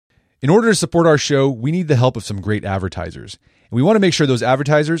In order to support our show, we need the help of some great advertisers. And we want to make sure those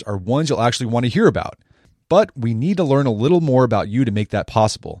advertisers are ones you'll actually want to hear about. But we need to learn a little more about you to make that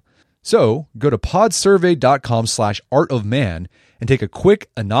possible. So go to podsurvey.com/artofman and take a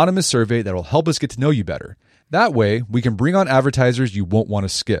quick anonymous survey that will help us get to know you better. That way, we can bring on advertisers you won't want to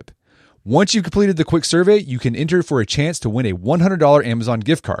skip. Once you've completed the quick survey, you can enter for a chance to win a $100 Amazon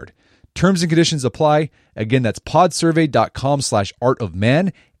gift card. Terms and conditions apply. Again, that's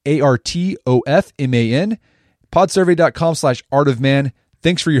podsurvey.com/artofman, ARTOFMAN, podsurvey.com/artofman.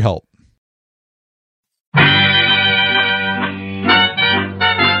 Thanks for your help.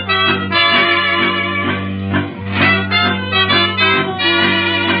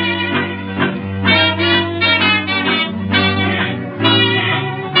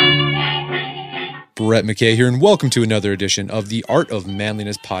 Brett McKay here, and welcome to another edition of the Art of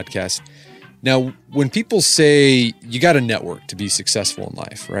Manliness podcast. Now, when people say you got to network to be successful in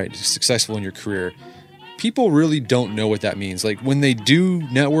life, right? Successful in your career, people really don't know what that means. Like when they do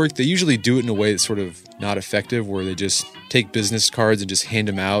network, they usually do it in a way that's sort of not effective, where they just take business cards and just hand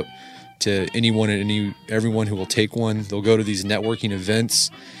them out to anyone and everyone who will take one. They'll go to these networking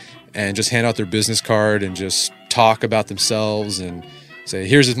events and just hand out their business card and just talk about themselves and say,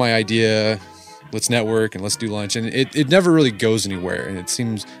 here's my idea. Let's network and let's do lunch. And it never really goes anywhere. And it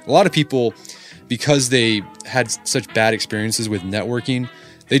seems a lot of people, because they had such bad experiences with networking,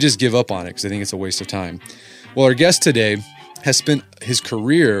 they just give up on it because they think it's a waste of time. Well, our guest today has spent his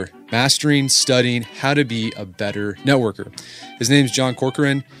career mastering, studying how to be a better networker. His name is John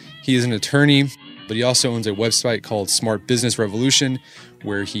Cororan. He is an attorney, but he also owns a website called Smart Business Revolution,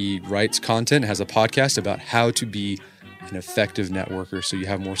 where he writes content, has a podcast about how to be an effective networker so you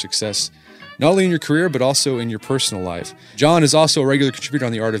have more success not only in your career, but also in your personal life. John is also a regular contributor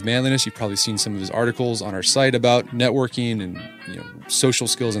on The Art of Manliness. You've probably seen some of his articles on our site about networking and social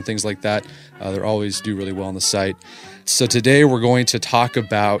skills and things like that. They always do really well on the site. So today we're going to talk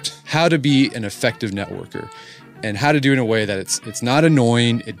about how to be an effective networker and how to do it in a way that it's not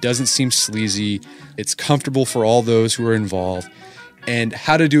annoying, it doesn't seem sleazy, it's comfortable for all those who are involved, and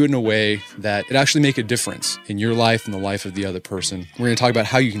how to do it in a way that it actually make a difference in your life and the life of the other person. We're going to talk about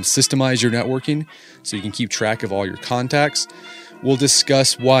how you can systemize your networking so you can keep track of all your contacts. We'll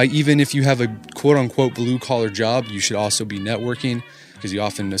discuss why even if you have a quote-unquote blue-collar job, you should also be networking, because you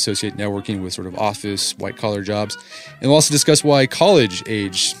often associate networking with sort of office, white-collar jobs. And we'll also discuss why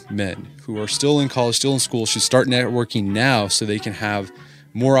college-age men who are still in college, still in school, should start networking now so they can have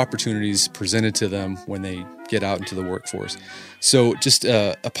more opportunities presented to them when they get out into the workforce. So just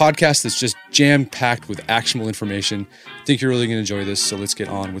a podcast that's just jam-packed with actionable information. I think you're really going to enjoy this, so let's get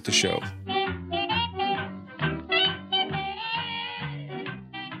on with the show.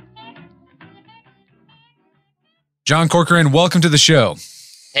 John Corcoran, welcome to the show.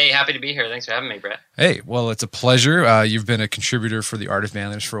 Hey, happy to be here. Thanks for having me, Brett. Hey, well, it's a pleasure. You've been a contributor for The Art of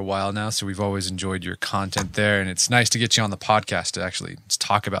Manliness for a while now, so we've always enjoyed your content there, and it's nice to get you on the podcast to actually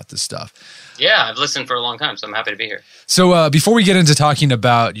talk about this stuff. Yeah, I've listened for a long time, so I'm happy to be here. So before we get into talking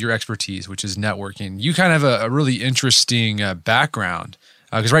about your expertise, which is networking, you kind of have a really interesting background,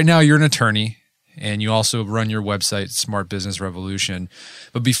 because right now you're an attorney, and you also run your website, Smart Business Revolution.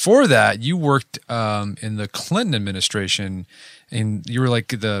 But before that, you worked in the Clinton administration, and you were like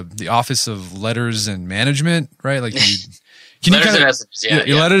the Office of Letters and Management, right? Like Letters and messages, yeah.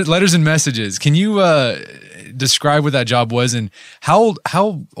 Letters and messages. Can you describe what that job was, and how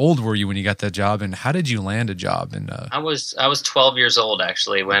old were you when you got that job, and how did you land a job? I was 12 years old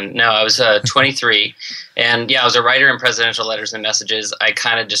actually I was 23, and I was a writer in presidential letters and messages. I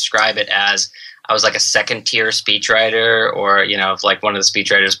kind of describe it as I was like a second-tier speechwriter, or, if like one of the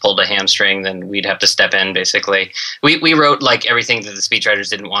speechwriters pulled a hamstring, then we'd have to step in, basically. We wrote like everything that the speechwriters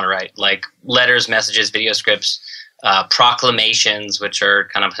didn't want to write, like letters, messages, video scripts, proclamations, which are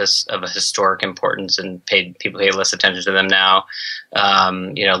kind of of a historic importance and people pay less attention to them now,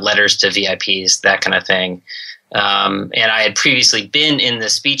 letters to VIPs, that kind of thing. And I had previously been in the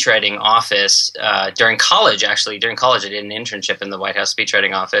speechwriting office during college. Actually, during college, I did an internship in the White House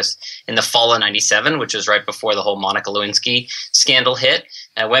speechwriting office in the fall of '97, which was right before the whole Monica Lewinsky scandal hit.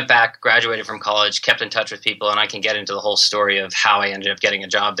 And I went back, graduated from college, kept in touch with people, and I can get into the whole story of how I ended up getting a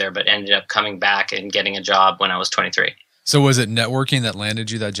job there, but ended up coming back and getting a job when I was 23. So was it networking that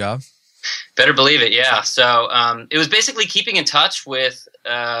landed you that job? Better believe it, yeah. So it was basically keeping in touch with,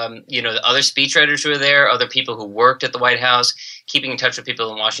 the other speechwriters who were there, other people who worked at the White House, keeping in touch with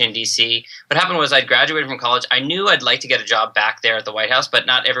people in Washington, D.C. What happened was I'd graduated from college. I knew I'd like to get a job back there at the White House, but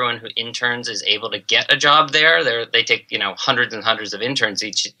not everyone who interns is able to get a job there. They take, hundreds and hundreds of interns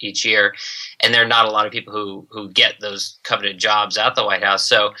each year, and there are not a lot of people who get those coveted jobs at the White House.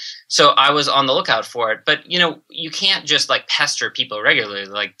 So I was on the lookout for it. But, you can't just like pester people regularly,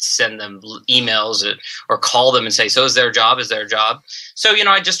 like send them emails or call them and say, so is there a job? Is there a job? So,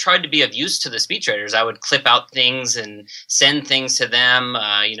 I just tried to be of use to the speechwriters. I would clip out things and send things to them,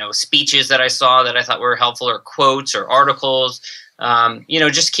 speeches that I saw that I thought were helpful, or quotes or articles,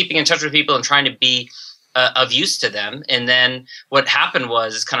 just keeping in touch with people and trying to be of use to them. And then what happened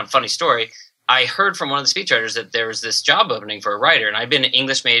was, it's kind of a funny story. I heard from one of the speechwriters that there was this job opening for a writer, and I'd been an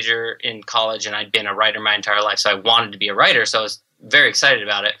English major in college, and I'd been a writer my entire life, so I wanted to be a writer, so I was very excited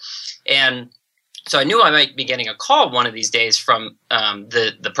about it. And so I knew I might be getting a call one of these days from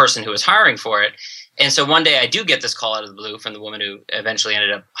the person who was hiring for it. And so one day I do get this call out of the blue from the woman who eventually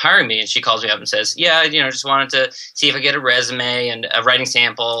ended up hiring me, and she calls me up and says, yeah, just wanted to see if I get a resume and a writing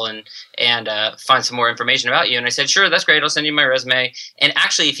sample and find some more information about you. And I said, sure, that's great. I'll send you my resume. And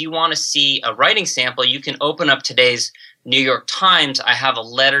actually, if you want to see a writing sample, you can open up today's New York Times. I have a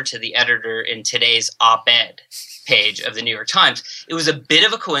letter to the editor in today's op-ed page of the New York Times. It was a bit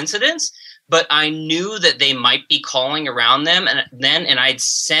of a coincidence, but I knew that they might be calling around them, and I'd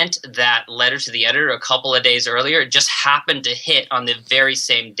sent that letter to the editor a couple of days earlier. It just happened to hit on the very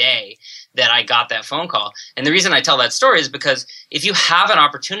same day that I got that phone call. And the reason I tell that story is because if you have an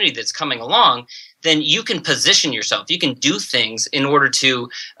opportunity that's coming along, then you can position yourself. You can do things in order to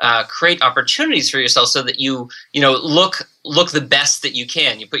create opportunities for yourself so that you look the best that you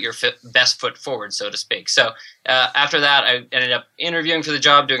can. You put your best foot forward, so to speak. So after that, I ended up interviewing for the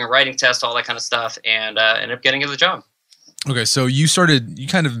job, doing a writing test, all that kind of stuff, and ended up getting the job. Okay, so you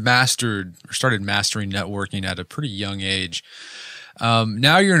kind of started mastering networking at a pretty young age.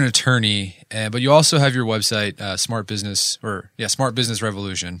 Now you're an attorney, but you also have your website, Smart Business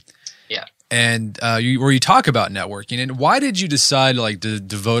Revolution. Yeah. And where you talk about networking. And why did you decide to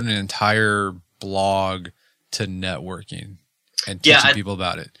devote an entire blog to networking and teaching people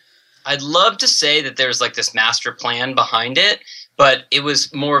about it? I'd love to say that there's this master plan behind it, but it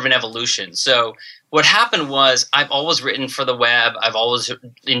was more of an evolution. So what happened was I've always written for the web. I've always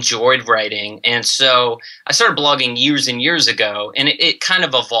enjoyed writing. And so I started blogging years and years ago, and it kind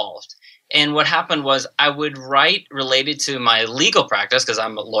of evolved. And what happened was I would write related to my legal practice, because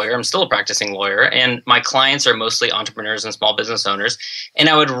I'm a lawyer. I'm still a practicing lawyer, and my clients are mostly entrepreneurs and small business owners. And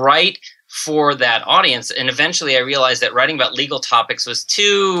I would write for that audience. And eventually I realized that writing about legal topics was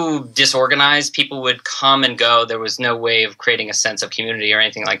too disorganized. People would come and go. There was no way of creating a sense of community or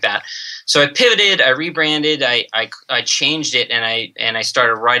anything like that. So I pivoted, I rebranded, I changed it, and I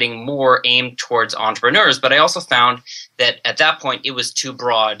started writing more aimed towards entrepreneurs. But I also found that at that point it was too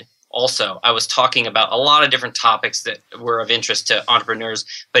broad. Also, I was talking about a lot of different topics that were of interest to entrepreneurs,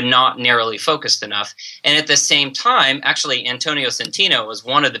 but not narrowly focused enough. And at the same time, actually, Antonio Centino was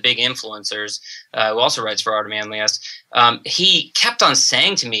one of the big influencers who also writes for Art of Manliness. He kept on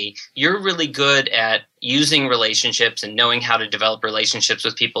saying to me, you're really good at using relationships and knowing how to develop relationships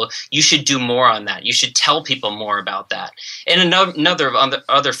with people. You should do more on that. You should tell people more about that. And another of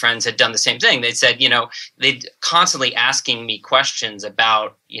other friends had done the same thing. They said, they'd constantly asking me questions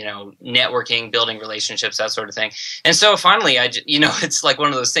about, networking, building relationships, that sort of thing. And so finally, it's like one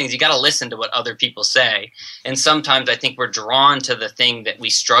of those things, you got to listen to what other people say. And sometimes I think we're drawn to the thing that we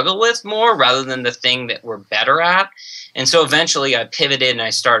struggle with more rather than the thing that we're better at. And so eventually I pivoted and I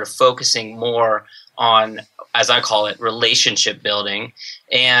started focusing more on, as I call it, relationship building.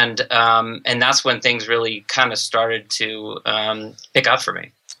 And that's when things really kind of started to pick up for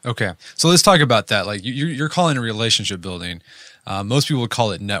me. Okay. So let's talk about that. Like you're calling it relationship building. Most people would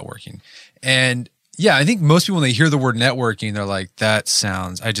call it networking. And yeah, I think most people, when they hear the word networking, they're like, that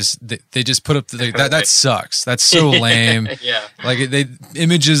sounds, they just put up, that sucks. That's so lame. Yeah. Like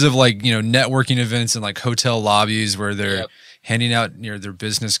images of networking events in hotel lobbies where they're handing out their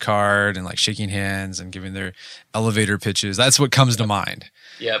business card and shaking hands and giving their elevator pitches. That's what comes to mind.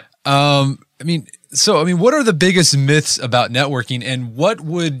 Yep. What are the biggest myths about networking, and what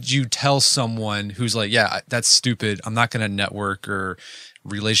would you tell someone who's like, yeah, that's stupid. I'm not going to network or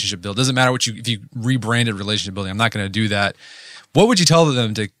relationship build. Doesn't matter if you rebranded relationship building, I'm not going to do that. What would you tell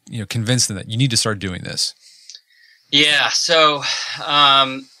them to, convince them that you need to start doing this? Yeah. So,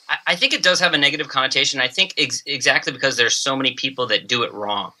 I think it does have a negative connotation. I think exactly because there's so many people that do it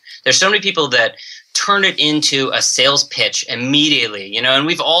wrong. There's so many people that turn it into a sales pitch immediately, and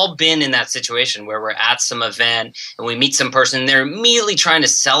we've all been in that situation where we're at some event and we meet some person and they're immediately trying to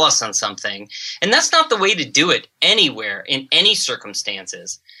sell us on something. And that's not the way to do it anywhere, in any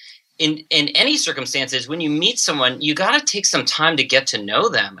circumstances. In any circumstances, when you meet someone, you got to take some time to get to know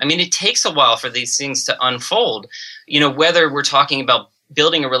them. I mean, it takes a while for these things to unfold, whether we're talking about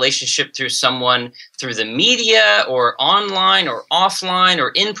building a relationship through someone through the media or online or offline or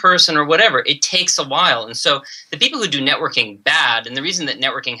in person or whatever. It takes a while. And so the people who do networking bad, and the reason that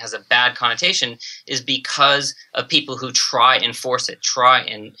networking has a bad connotation is because of people who try and force it, try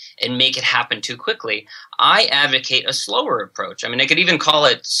and make it happen too quickly. I advocate a slower approach. I mean, I could even call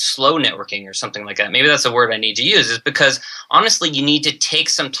it slow networking or something like that. Maybe that's a word I need to use, is because honestly, you need to take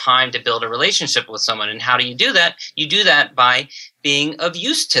some time to build a relationship with someone. And how do you do that? You do that by being of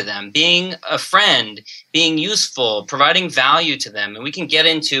use to them, being a friend, being useful, providing value to them. And we can get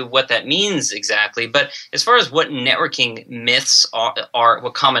into what that means exactly. But as far as what networking myths are,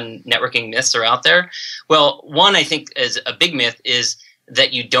 what common networking myths are out there, well, one I think is a big myth is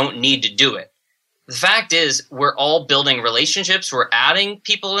that you don't need to do it. The fact is, we're all building relationships. We're adding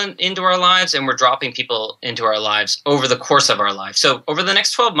people into our lives, and we're dropping people into our lives over the course of our life. So over the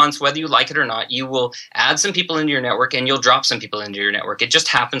next 12 months, whether you like it or not, you will add some people into your network and you'll drop some people into your network. It just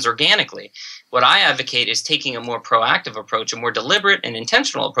happens organically. What I advocate is taking a more proactive approach, a more deliberate and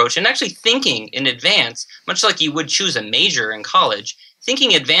intentional approach, and actually thinking in advance, much like you would choose a major in college,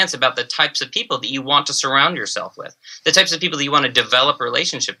 thinking in advance about the types of people that you want to surround yourself with, the types of people that you want to develop a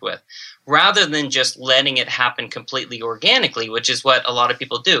relationship with, rather than just letting it happen completely organically, which is what a lot of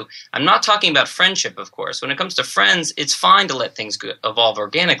people do. I'm not talking about friendship, of course. When it comes to friends, it's fine to let things evolve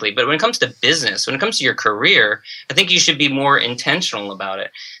organically. But when it comes to business, when it comes to your career, I think you should be more intentional about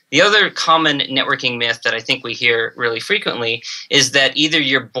it. The other common networking myth that I think we hear really frequently is that either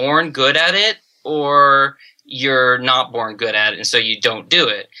you're born good at it or you're not born good at it, and so you don't do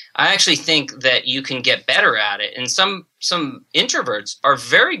it. I actually think that you can get better at it. And some introverts are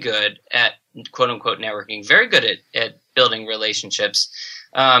very good at quote-unquote networking, very good at building relationships.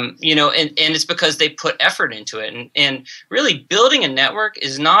 And it's because they put effort into it. And really, building a network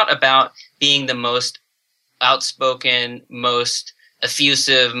is not about being the most outspoken, most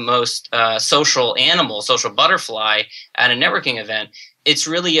effusive, most social animal, social butterfly at a networking event. It's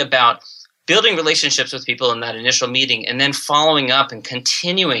really about building relationships with people in that initial meeting and then following up and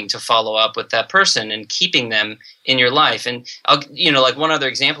continuing to follow up with that person and keeping them in your life. And like one other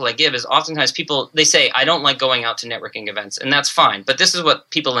example I give is oftentimes people, they say, I don't like going out to networking events, and that's fine. But this is what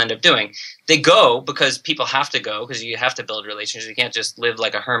people end up doing. They go because people have to go, because you have to build relationships. You can't just live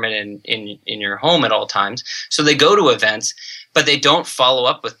like a hermit in your home at all times. So they go to events, but they don't follow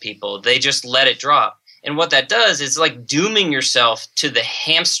up with people. They just let it drop. And what that does is like dooming yourself to the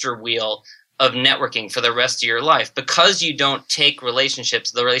hamster wheel of networking for the rest of your life, because you don't take relationships,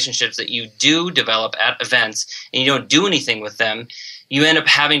 the relationships that you do develop at events, and you don't do anything with them. You end up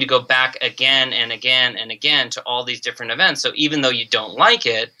having to go back again and again and again to all these different events. So even though you don't like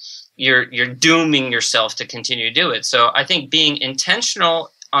it, you're dooming yourself to continue to do it. So I think being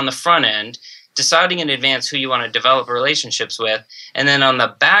intentional on the front end, deciding in advance who you want to develop relationships with, and then on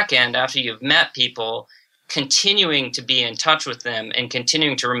the back end, after you've met people, continuing to be in touch with them and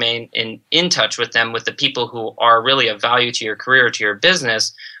continuing to remain in touch with them, with the people who are really of value to your career, to your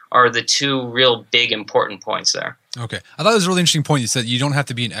business, are the two real big important points there. Okay. I thought it was a really interesting point. You said you don't have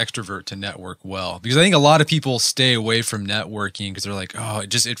to be an extrovert to network well, because I think a lot of people stay away from networking because they're like, oh,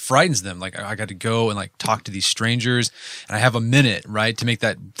 it frightens them. Like, I got to go and like talk to these strangers and I have a minute, right, to make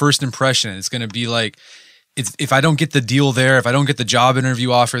that first impression. It's going to be like, if I don't get the deal there, if I don't get the job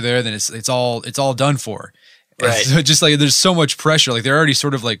interview offer there, then it's all done for. Right. So just like there's so much pressure, like they're already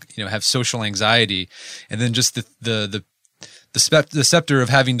sort of like, have social anxiety, and then just the scepter of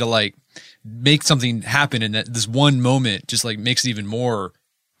having to like make something happen in that this one moment just like makes it even more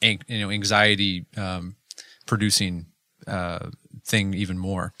anxiety producing thing even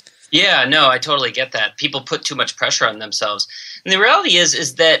more. Yeah, no, I totally get that. People put too much pressure on themselves. And the reality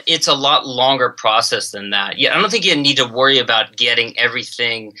is that it's a lot longer process than that. Yeah, I don't think you need to worry about getting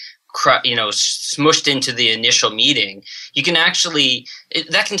everything smushed into the initial meeting. You can actually,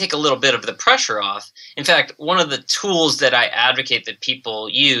 that can take a little bit of the pressure off. In fact, one of the tools that I advocate that people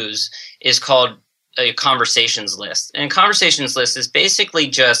use is called a conversations list. And a conversations list is basically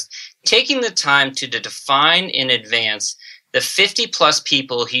just taking the time to define in advance the 50 plus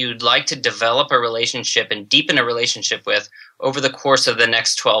people who you'd like to develop a relationship and deepen a relationship with over the course of the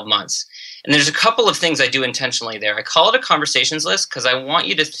next 12 months. And there's a couple of things I do intentionally there. I call it a conversations list because I want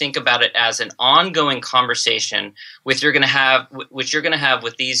you to think about it as an ongoing conversation which you're going to have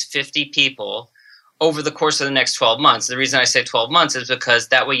with these 50 people over the course of the next 12 months. The reason I say 12 months is because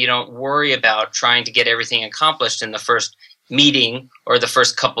that way you don't worry about trying to get everything accomplished in the first meeting or the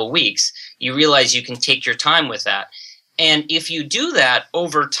first couple weeks. You realize you can take your time with that. And if you do that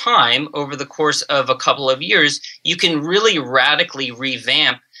over time, over the course of a couple of years, you can really radically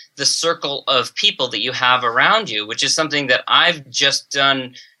revamp the circle of people that you have around you, which is something that I've just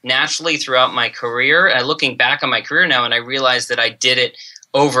done naturally throughout my career. And looking back on my career now, and I realized that I did it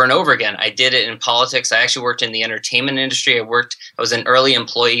over and over again. I did it in politics. I actually worked in the entertainment industry. I was an early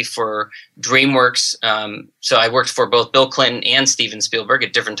employee for DreamWorks. So I worked for both Bill Clinton and Steven Spielberg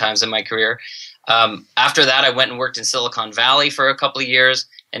at different times in my career. After that, I went and worked in Silicon Valley for a couple of years.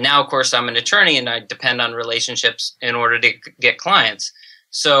 And now, of course, I'm an attorney and I depend on relationships in order to get clients.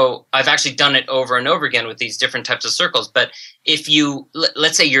 So I've actually done it over and over again with these different types of circles. But if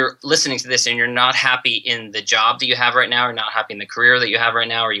let's say you're listening to this and you're not happy in the job that you have right now, or not happy in the career that you have right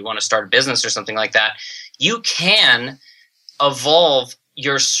now, or you want to start a business or something like that, you can evolve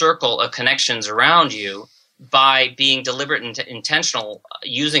your circle of connections around you by being deliberate and intentional,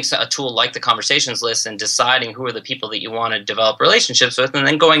 using a tool like the conversations list and deciding who are the people that you want to develop relationships with, and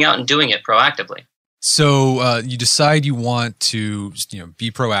then going out and doing it proactively. So you decide you want to,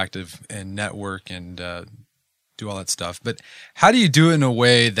 be proactive and network and do all that stuff. But how do you do it in a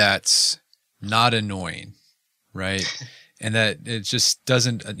way that's not annoying, right? And that it just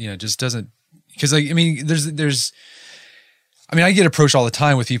doesn't, because I get approached all the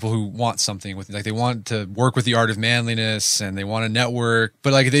time with people who want something they want to work with the art of manliness and they want to network,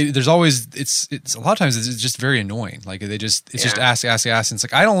 but there's always, it's a lot of times it's just very annoying. Just ask. And it's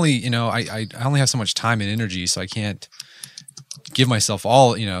I only have so much time and energy, so I can't give myself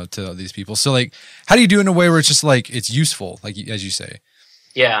all, to these people. So how do you do it in a way where it's just it's useful, as you say?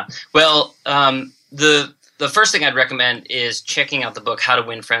 Yeah. Well, the first thing I'd recommend is checking out the book, How to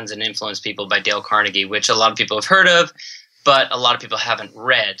Win Friends and Influence People by Dale Carnegie, which a lot of people have heard of, but a lot of people haven't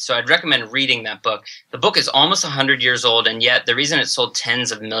read. So I'd recommend reading that book. The book is almost 100 years old, and yet the reason it sold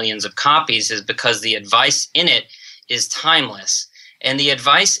tens of millions of copies is because the advice in it is timeless. And the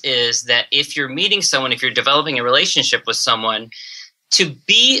advice is that if you're meeting someone, if you're developing a relationship with someone, to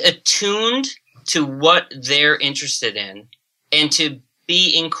be attuned to what they're interested in and to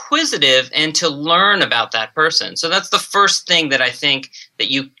be inquisitive and to learn about that person. So that's the first thing that I think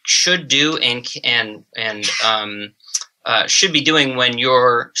that you should do and should be doing when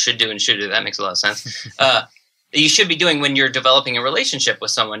you're that makes a lot of sense. You should be doing when you're developing a relationship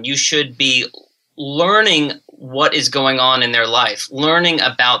with someone. You should be learning what is going on in their life, learning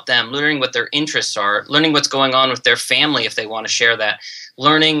about them, learning what their interests are, learning what's going on with their family if they want to share that,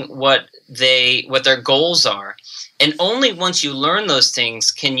 learning what their goals are. And only once you learn those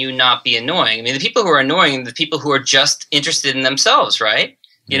things can you not be annoying. I mean, the people who are annoying are the people who are just interested in themselves, right?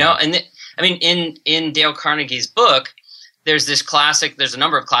 In Dale Carnegie's book, there's a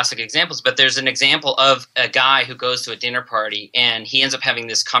number of classic examples, but there's an example of a guy who goes to a dinner party and he ends up having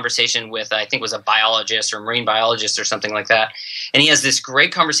this conversation with, I think it was a biologist or marine biologist or something like that. And he has this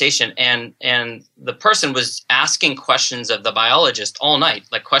great conversation and the person was asking questions of the biologist all night,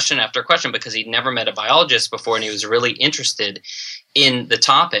 question after question, because he'd never met a biologist before and he was really interested in the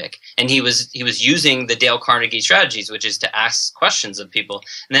topic. And he was using the Dale Carnegie strategies, which is to ask questions of people.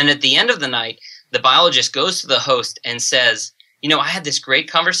 And then at the end of the night, the biologist goes to the host and says, I had this great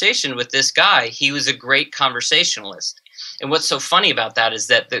conversation with this guy. He was a great conversationalist. And what's so funny about that is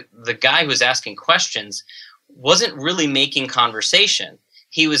that the guy who was asking questions wasn't really making conversation.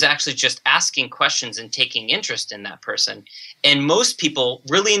 He was actually just asking questions and taking interest in that person. And most people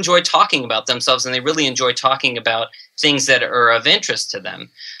really enjoy talking about themselves and they really enjoy talking about things that are of interest to them.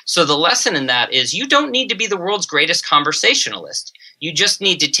 So the lesson in that is you don't need to be the world's greatest conversationalist. You just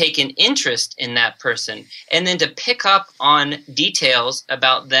need to take an interest in that person and then to pick up on details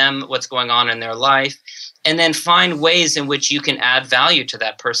about them, what's going on in their life, and then find ways in which you can add value to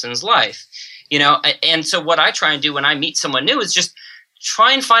that person's life. And so what I try and do when I meet someone new is just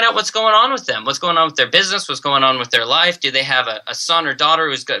try and find out what's going on with them, what's going on with their business, what's going on with their life. Do they have a son or daughter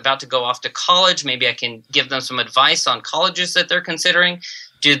who's about to go off to college? Maybe I can give them some advice on colleges that they're considering.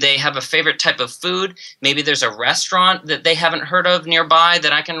 Do they have a favorite type of food? Maybe there's a restaurant that they haven't heard of nearby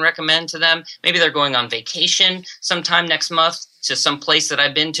that I can recommend to them. Maybe they're going on vacation sometime next month to some place that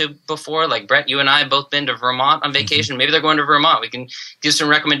I've been to before. Like Brett, you and I have both been to Vermont on vacation. Mm-hmm. Maybe they're going to Vermont. We can give some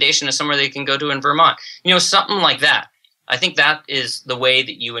recommendation of somewhere they can go to in Vermont. Something like that. I think that is the way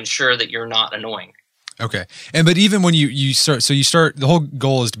that you ensure that you're not annoying. Okay. But even when you start, the whole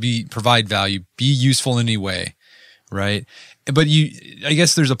goal is to provide value, be useful in any way, right? But I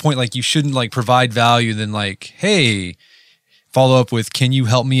guess there's a point like you shouldn't like provide value then like, hey, follow up with, can you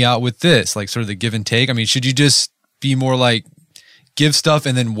help me out with this? Like sort of the give and take. I mean, should you just be more like give stuff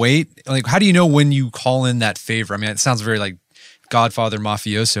and then wait? Like, how do you know when you call in that favor? I mean, it sounds very like Godfather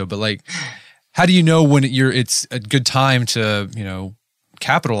mafioso, but like, how do you know when it's a good time to,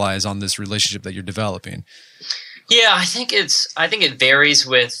 capitalize on this relationship that you're developing? Yeah, I think it varies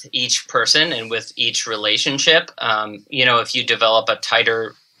with each person and with each relationship. If you develop a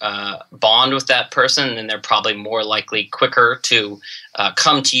tighter bond with that person, then they're probably more likely quicker to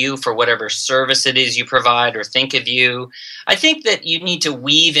come to you for whatever service it is you provide or think of you. I think that you need to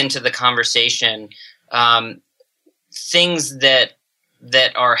weave into the conversation things that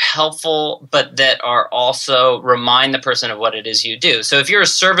are helpful, but that are also remind the person of what it is you do. So if you're a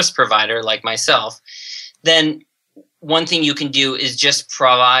service provider like myself, then one thing you can do is just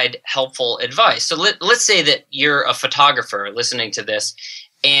provide helpful advice. So let's say that you're a photographer listening to this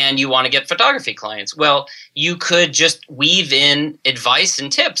and you want to get photography clients. Well, you could just weave in advice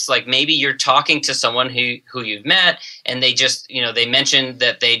and tips. Like maybe you're talking to someone who you've met and they just, they mentioned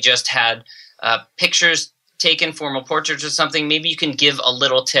that they just had pictures taken, formal portraits or something. Maybe you can give a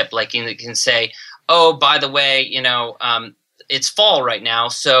little tip. Like you can say, oh, by the way, it's fall right now.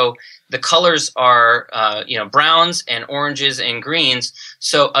 So the colors are, browns and oranges and greens.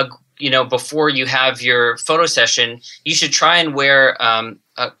 So, before you have your photo session, you should try and wear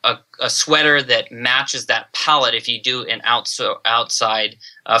a sweater that matches that palette if you do an outside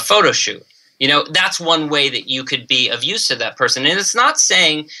photo shoot. That's one way that you could be of use to that person. And it's not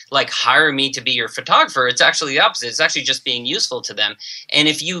saying like hire me to be your photographer. It's actually the opposite. It's actually just being useful to them. And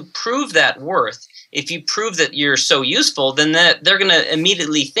if you prove that worth, if you prove that you're so useful, then they're going to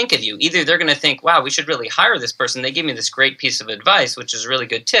immediately think of you. Either they're going to think, wow, we should really hire this person. They gave me this great piece of advice, which is a really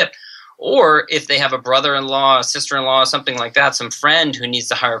good tip. Or if they have a brother-in-law, a sister-in-law, something like that, some friend who needs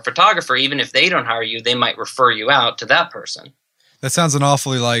to hire a photographer, even if they don't hire you, they might refer you out to that person. That sounds an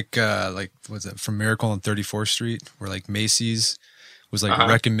awfully like what's it from Miracle on 34th Street, where like Macy's was like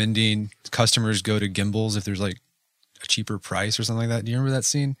recommending customers go to Gimbals if there's like a cheaper price or something like that. Do you remember that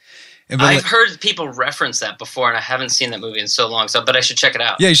scene? I've heard people reference that before, and I haven't seen that movie in so long. But I should check it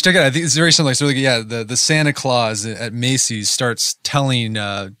out. Yeah, you should check it out. I think it's very similar. So the Santa Claus at Macy's starts telling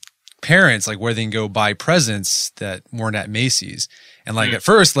parents like where they can go buy presents that weren't at Macy's. And like at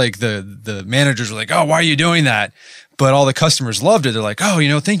first, like the managers were like, "Oh, why are you doing that?" But all the customers loved it. They're like,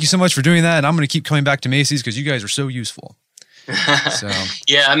 "Oh, thank you so much for doing that. And I'm going to keep coming back to Macy's because you guys are so useful." So.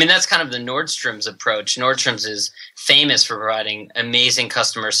 Yeah, I mean, that's kind of the Nordstrom's approach. Nordstrom's is famous for providing amazing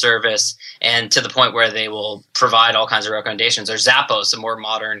customer service and to the point where they will provide all kinds of recommendations. Or Zappos, a more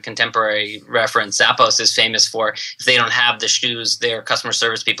modern contemporary reference. Zappos is famous for if they don't have the shoes, their customer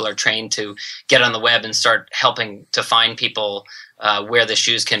service people are trained to get on the web and start helping to find people where the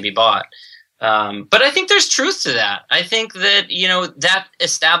shoes can be bought. But I think there's truth to that. I think that, that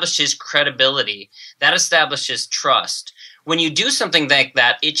establishes credibility. That establishes trust. When you do something like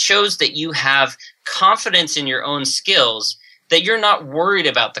that, it shows that you have confidence in your own skills, that you're not worried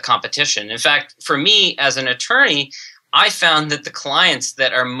about the competition. In fact, for me as an attorney, I found that the clients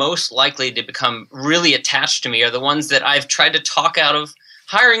that are most likely to become really attached to me are the ones that I've tried to talk out of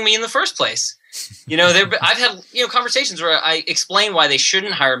hiring me in the first place. I've had conversations where I explain why they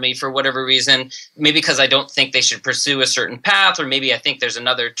shouldn't hire me for whatever reason, maybe because I don't think they should pursue a certain path, or maybe I think there's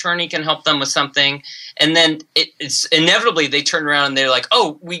another attorney can help them with something. And then it's inevitably they turn around and they're like,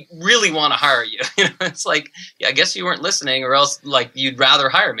 "Oh, we really want to hire you." It's like, yeah, I guess you weren't listening, or else like you'd rather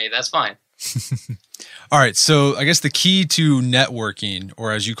hire me. That's fine. All right. So I guess the key to networking,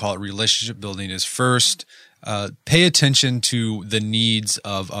 or as you call it, relationship building, is first, pay attention to the needs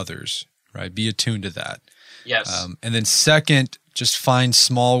of others. Right, be attuned to that. Yes. And then second, just find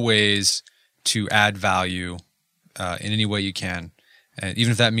small ways to add value in any way you can, and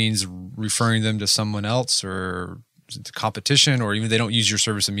even if that means referring them to someone else or to competition, or even if they don't use your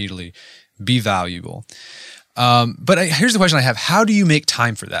service immediately, be valuable. But here's the question I have: how do you make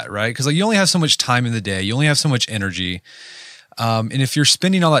time for that? Right, because you only have so much time in the day, you only have so much energy, and if you're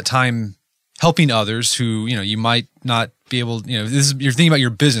spending all that time helping others who, you might not be able, you're thinking about your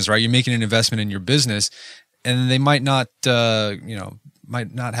business, right? You're making an investment in your business and they might not have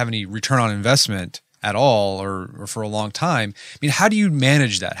any return on investment at all or for a long time. I mean, how do you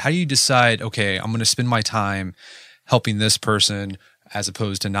manage that? How do you decide, okay, I'm going to spend my time helping this person as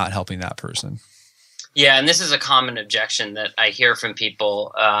opposed to not helping that person? Yeah. And this is a common objection that I hear from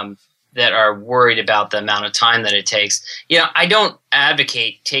people. that are worried about the amount of time that it takes. I don't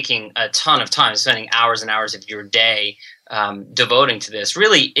advocate taking a ton of time, spending hours and hours of your day devoting to this.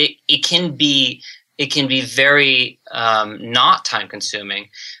 Really, it can be very not time consuming.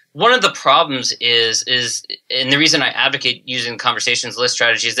 One of the problems is, and the reason I advocate using conversations list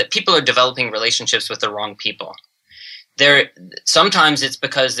strategy is that people are developing relationships with the wrong people. Sometimes it's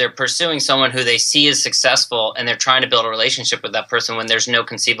because they're pursuing someone who they see as successful, and they're trying to build a relationship with that person when there's no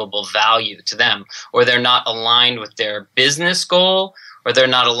conceivable value to them, or they're not aligned with their business goal, or they're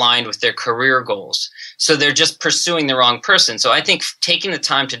not aligned with their career goals. So they're just pursuing the wrong person. So I think taking the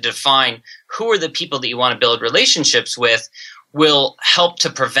time to define who are the people that you want to build relationships with will help to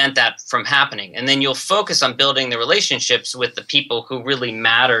prevent that from happening. And then you'll focus on building the relationships with the people who really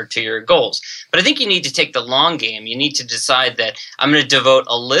matter to your goals. But I think you need to take the long game. You need to decide that I'm going to devote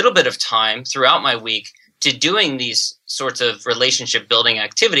a little bit of time throughout my week to doing these sorts of relationship building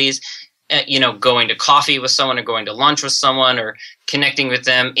activities, going to coffee with someone or going to lunch with someone or connecting with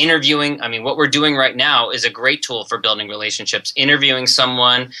them, interviewing. I mean, what we're doing right now is a great tool for building relationships, interviewing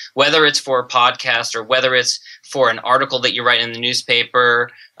someone, whether it's for a podcast or whether it's for an article that you write in the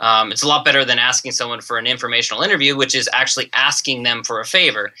newspaper. It's a lot better than asking someone for an informational interview, which is actually asking them for a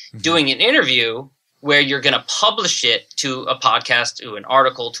favor. Mm-hmm. Doing an interview where you're going to publish it to a podcast, to an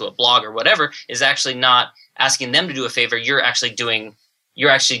article, to a blog or whatever is actually not asking them to do a favor. You're actually doing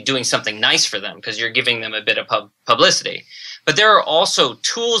something nice for them because you're giving them a bit of publicity. But there are also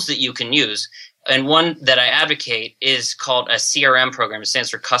tools that you can use. And one that I advocate is called a CRM program. It stands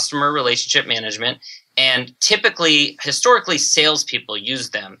for Customer Relationship Management. And typically, historically, salespeople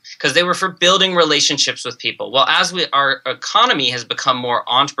use them because they were for building relationships with people. Well, as our economy has become more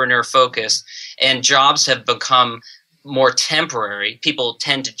entrepreneur focused and jobs have become more temporary, people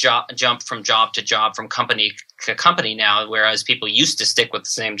tend to jump from job to job, from company to company now, whereas people used to stick with the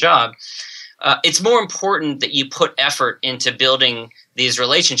same job. It's more important that you put effort into building these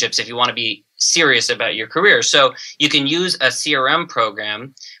relationships if you want to be serious about your career. So you can use a CRM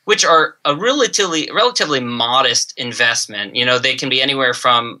program, which are a relatively modest investment. They can be anywhere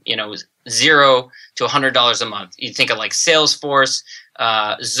from $0 to $100 a month. You think of like Salesforce,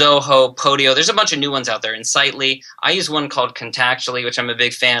 Zoho, Podio. There's a bunch of new ones out there. Insightly. I use one called Contactually, which I'm a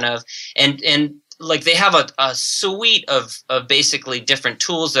big fan of, and like they have a suite of basically different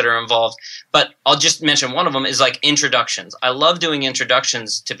tools that are involved. But I'll just mention one of them is like introductions. I love doing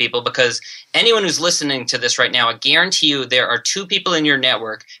introductions to people because anyone who's listening to this right now, I guarantee you there are two people in your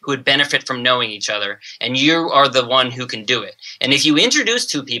network who would benefit from knowing each other, and you are the one who can do it. And if you introduce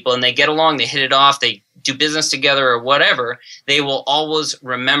two people and they get along, they hit it off, they do business together or whatever, they will always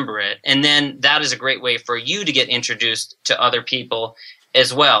remember it. And then that is a great way for you to get introduced to other people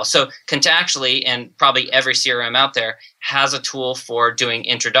as well. So Contactually, and probably every CRM out there, has a tool for doing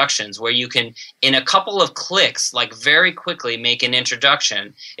introductions where you can, in a couple of clicks, like very quickly make an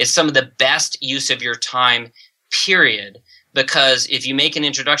introduction. It's some of the best use of your time, period. Because if you make an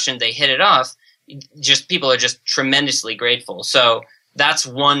introduction, they hit it off, people are just tremendously grateful. So that's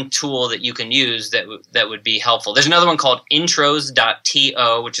one tool that you can use that would be helpful. There's another one called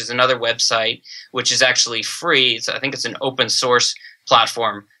intros.to, which is another website, which is actually free. I think it's an open source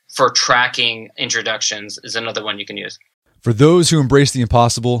platform for tracking introductions, is another one you can use. For those who embrace the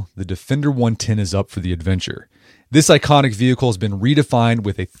impossible, the Defender 110 is up for the adventure. This iconic vehicle has been redefined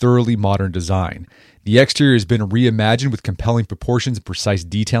with a thoroughly modern design. The exterior has been reimagined with compelling proportions and precise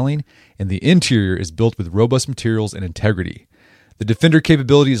detailing, and the interior is built with robust materials and integrity. The Defender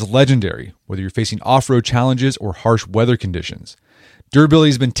capability is legendary, whether you're facing off-road challenges or harsh weather conditions. Durability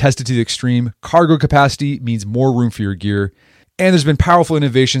has been tested to the extreme, cargo capacity means more room for your gear, and there's been powerful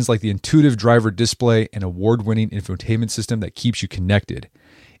innovations like the intuitive driver display and award-winning infotainment system that keeps you connected.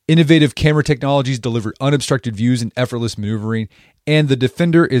 Innovative camera technologies deliver unobstructed views and effortless maneuvering, and the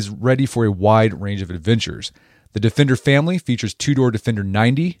Defender is ready for a wide range of adventures. The Defender family features two-door Defender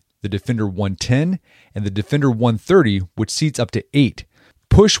 90, the Defender 110, and the Defender 130, which seats up to 8.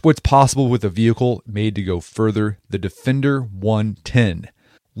 Push what's possible with a vehicle made to go further, the Defender 110.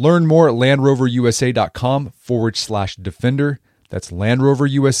 Learn more at LandRoverUSA.com/Defender. That's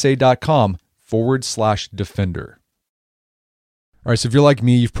LandRoverUSA.com/Defender. All right, so if you're like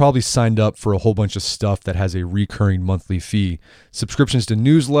me, you've probably signed up for a whole bunch of stuff that has a recurring monthly fee. Subscriptions to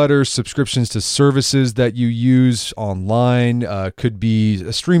newsletters, subscriptions to services that you use online, could be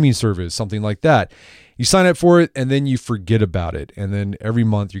a streaming service, something like that. You sign up for it and then you forget about it. And then every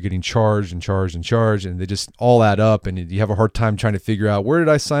month you're getting charged and charged and charged, and they just all add up, and you have a hard time trying to figure out, where did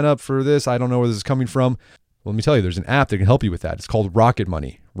I sign up for this? I don't know where this is coming from. Well, let me tell you, there's an app that can help you with that. It's called Rocket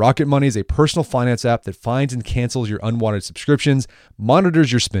Money. Rocket Money is a personal finance app that finds and cancels your unwanted subscriptions,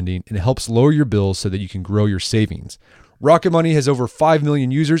 monitors your spending, and helps lower your bills so that you can grow your savings. Rocket Money has over 5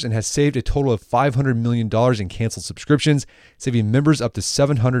 million users and has saved a total of $500 million in canceled subscriptions, saving members up to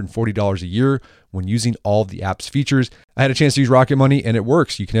 $740 a year when using all of the app's features. I had a chance to use Rocket Money and it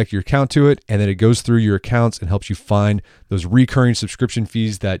works. You connect your account to it and then it goes through your accounts and helps you find those recurring subscription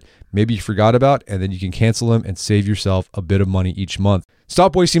fees that maybe you forgot about, and then you can cancel them and save yourself a bit of money each month.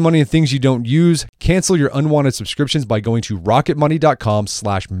 Stop wasting money on things you don't use. Cancel your unwanted subscriptions by going to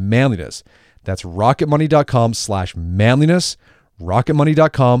rocketmoney.com/manliness. That's rocketmoney.com/manliness,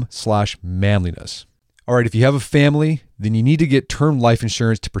 rocketmoney.com/manliness. All right, if you have a family, then you need to get term life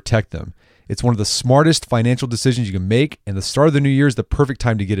insurance to protect them. It's one of the smartest financial decisions you can make, and the start of the new year is the perfect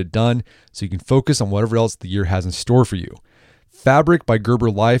time to get it done so you can focus on whatever else the year has in store for you. Fabric by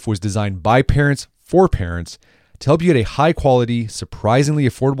Gerber Life was designed by parents for parents to help you get a high-quality, surprisingly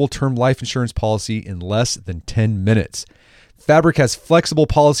affordable term life insurance policy in less than 10 minutes. Fabric has flexible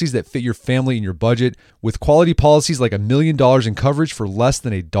policies that fit your family and your budget, with quality policies like $1 million in coverage for less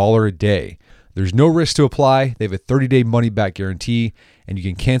than $1 a day. There's no risk to apply. They have a 30-day money-back guarantee, and you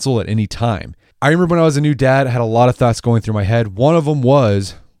can cancel at any time. I remember when I was a new dad, I had a lot of thoughts going through my head. One of them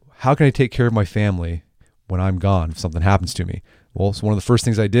was, how can I take care of my family when I'm gone if something happens to me? Well, so one of the first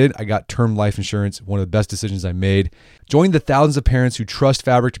things I did, I got term life insurance, one of the best decisions I made. Join the thousands of parents who trust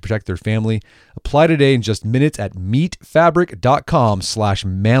Fabric to protect their family. Apply today in just minutes at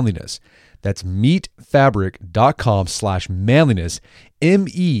meetfabric.com/manliness. That's meetfabric.com/manliness,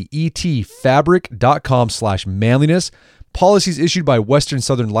 MEET fabric.com/manliness. Policies issued by Western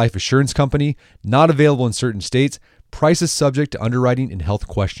Southern Life Assurance Company, not available in certain states. Prices subject to underwriting and health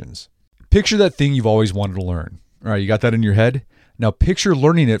questions. Picture that thing you've always wanted to learn. All right, you got that in your head? Now picture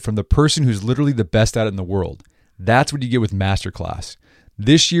learning it from the person who's literally the best at it in the world. That's what you get with Masterclass.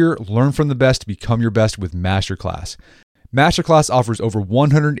 This year, learn from the best to become your best with Masterclass. Masterclass offers over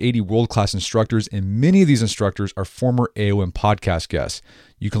 180 world-class instructors, and many of these instructors are former AOM podcast guests.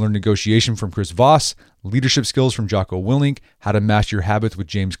 You can learn negotiation from Chris Voss, leadership skills from Jocko Willink, how to master your habits with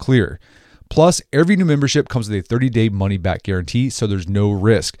James Clear. Plus, every new membership comes with a 30-day money-back guarantee, so there's no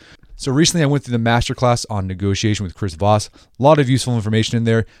risk. So recently I went through the masterclass on negotiation with Chris Voss. A lot of useful information in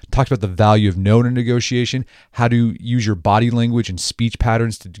there. Talked about the value of no in negotiation, how to use your body language and speech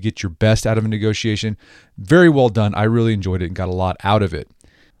patterns to get your best out of a negotiation. Very well done. I really enjoyed it and got a lot out of it.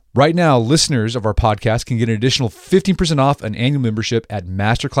 Right now, listeners of our podcast can get an additional 15% off an annual membership at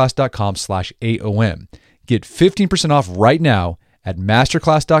masterclass.com/AOM. Get 15% off right now at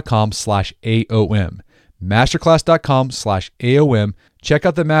masterclass.com/AOM. Masterclass.com/AOM. Check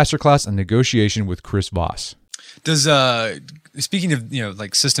out the masterclass on negotiation with Chris Voss. Does speaking of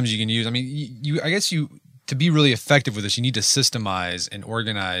like systems you can use, I mean, I guess to be really effective with this, you need to systemize and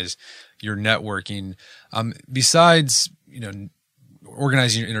organize your networking. Besides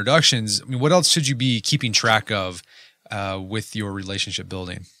organizing your introductions, I mean, what else should you be keeping track of with your relationship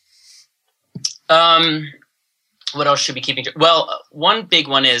building? What else should be keeping? Well, one big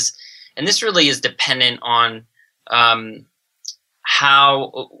one is, and this really is dependent on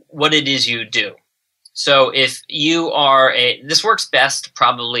what it is you do. So if you are this works best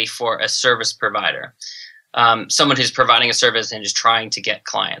probably for a service provider, someone who's providing a service and is trying to get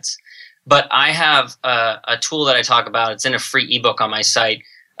clients. But I have a tool that I talk about. It's in a free ebook on my site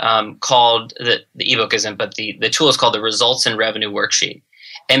called the ebook isn't, but the tool is called the Results and Revenue Worksheet.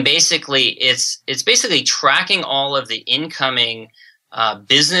 And basically, it's basically tracking all of the incoming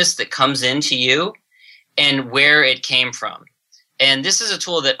business that comes into you and where it came from. And this is a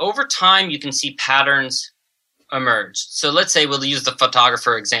tool that over time you can see patterns emerge. So let's say we'll use the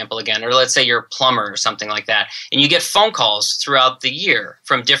photographer example again, or let's say you're a plumber or something like that, and you get phone calls throughout the year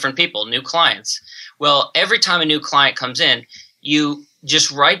from different people, new clients. Well, every time a new client comes in, you just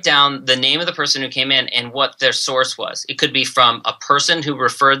write down the name of the person who came in and what their source was. It could be from a person who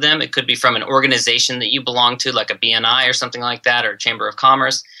referred them. It could be from an organization that you belong to, like a BNI or something like that, or a Chamber of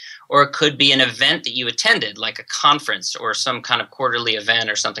Commerce. Or it could be an event that you attended, like a conference or some kind of quarterly event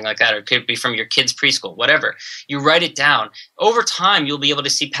or something like that. Or it could be from your kid's preschool, whatever. You write it down. Over time, you'll be able to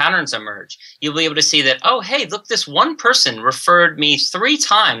see patterns emerge. You'll be able to see that, oh, hey, look, this one person referred me 3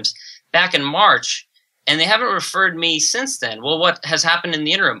 times back in March, and they haven't referred me since then. Well, what has happened in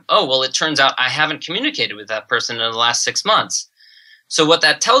the interim? Oh, well, it turns out I haven't communicated with that person in the last 6 months. So what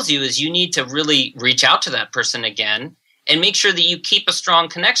that tells you is you need to really reach out to that person again and make sure that you keep a strong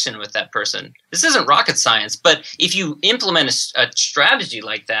connection with that person. This isn't rocket science, but if you implement a strategy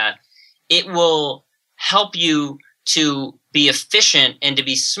like that, it will help you to be efficient and to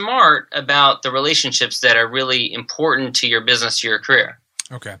be smart about the relationships that are really important to your business, to your career.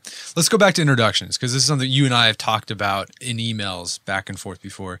 Okay. Let's go back to introductions, because this is something you and I have talked about in emails back and forth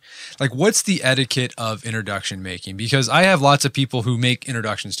before. Like, what's the etiquette of introduction making? Because I have lots of people who make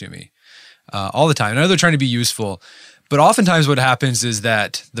introductions to me all the time. I know they're trying to be useful, but oftentimes what happens is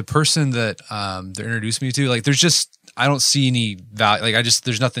that the person that they're introducing me to, like, I don't see any value. Like,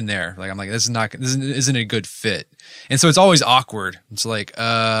 there's nothing there. Like, I'm like, this isn't a good fit. And so it's always awkward. It's like,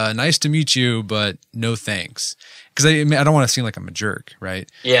 nice to meet you, but no thanks. Because I don't want to seem like I'm a jerk, right?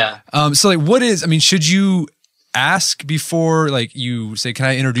 Yeah. So like, should you ask before, like, you say, can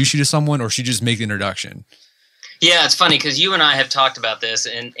I introduce you to someone, or should you just make the introduction? Yeah, it's funny because you and I have talked about this,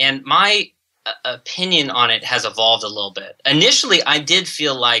 and my opinion on it has evolved a little bit. Initially, I did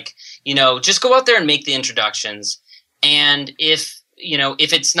feel like, just go out there and make the introductions. And if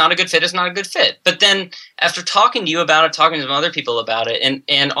it's not a good fit, it's not a good fit. But then after talking to you about it, talking to some other people about it,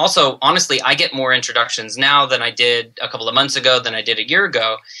 and also, honestly, I get more introductions now than I did a couple of months ago, than I did a year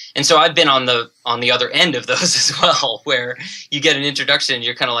ago. And so I've been on the other end of those as well, where you get an introduction and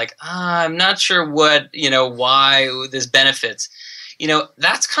you're kind of like, I'm not sure why this benefits.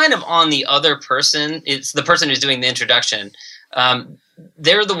 That's kind of on the other person. It's the person who's doing the introduction.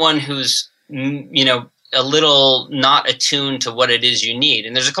 They're the one who's, a little not attuned to what it is you need.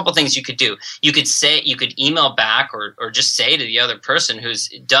 And there's a couple things you could do. You could email back or just say to the other person who's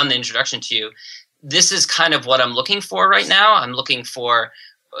done the introduction to you, this is kind of what I'm looking for right now. I'm looking for,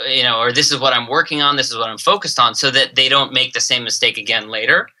 or this is what I'm working on. This is what I'm focused on, so that they don't make the same mistake again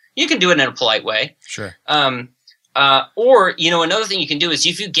later. You can do it in a polite way. Sure. Or another thing you can do is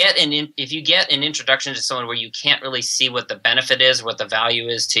if you get an introduction to someone where you can't really see what the benefit is, what the value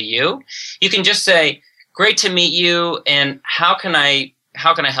is to you, you can just say, great to meet you, and how can I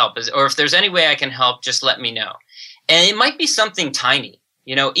help? Or if there's any way I can help, just let me know. And it might be something tiny.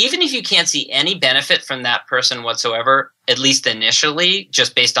 Even if you can't see any benefit from that person whatsoever, at least initially,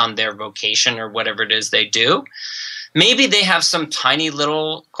 just based on their vocation or whatever it is they do, maybe they have some tiny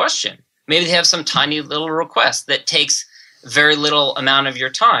little question. Maybe they have some tiny little request that takes very little amount of your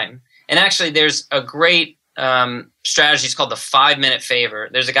time. And actually, there's a great strategy. It's called the 5-minute favor.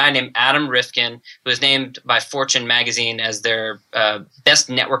 There's a guy named Adam Rifkin who was named by Fortune magazine as their best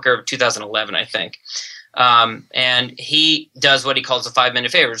networker of 2011, I think. And he does what he calls a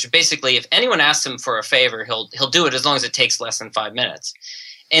 5-minute favor, which is basically, if anyone asks him for a favor, he'll do it as long as it takes less than 5 minutes.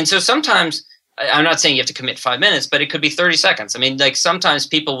 And so sometimes, I'm not saying you have to commit 5 minutes, but it could be 30 seconds. I mean, like, sometimes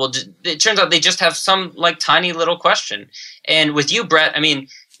people will, it turns out they just have some like tiny little question. And with you, Brett, I mean,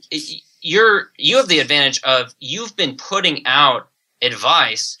 you have the advantage of, you've been putting out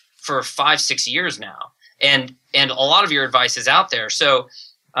advice for 5-6 years now, and a lot of your advice is out there. So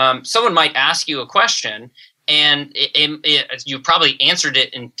someone might ask you a question, and you probably answered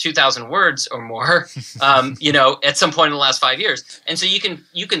it in 2,000 words or more, at some point in the last 5 years. And so you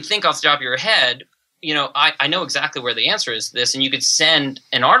can think off the top of your head, I know exactly where the answer is to this, and you could send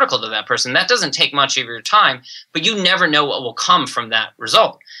an article to that person. That doesn't take much of your time, but you never know what will come from that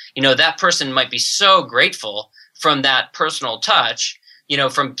result. That person might be so grateful from that personal touch,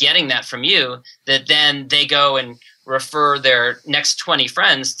 from getting that from you, that then they go and refer their next 20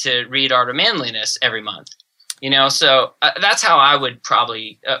 friends to read Art of Manliness every month. So that's how I would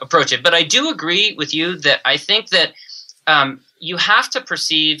probably approach it. But I do agree with you that I think that you have to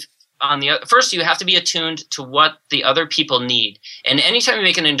perceive first, you have to be attuned to what the other people need. And anytime you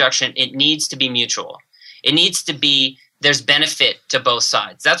make an introduction, it needs to be mutual. It needs to be, there's benefit to both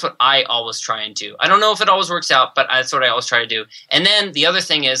sides. That's what I always try and do. I don't know if it always works out, but that's what I always try to do. And then the other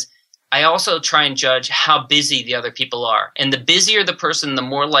thing is, I also try and judge how busy the other people are. And the busier the person, the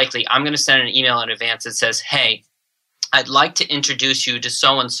more likely I'm going to send an email in advance that says, hey, I'd like to introduce you to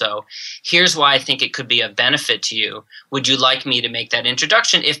so-and-so. Here's why I think it could be a benefit to you. Would you like me to make that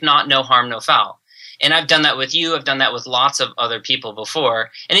introduction? If not, no harm, no foul. And I've done that with you. I've done that with lots of other people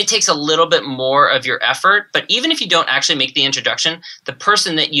before. And it takes a little bit more of your effort. But even if you don't actually make the introduction, the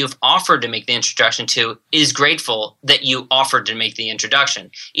person that you've offered to make the introduction to is grateful that you offered to make the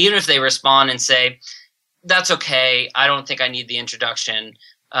introduction. Even if they respond and say, that's okay, I don't think I need the introduction.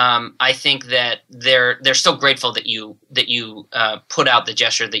 I think that they're still grateful that you put out the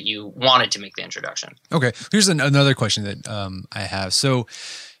gesture that you wanted to make the introduction. Okay. Here's another question that I have. So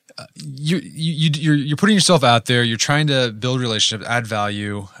you're putting yourself out there. You're trying to build relationships, add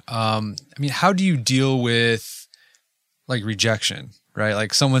value. How do you deal with like rejection, right?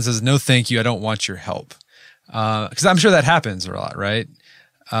 Like someone says, no, thank you, I don't want your help. Because I'm sure that happens a lot, right?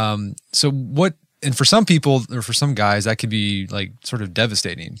 And for some people or for some guys, that could be like sort of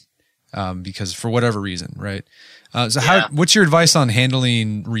devastating because for whatever reason, right? What's your advice on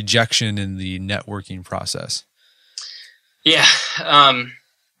handling rejection in the networking process? Yeah,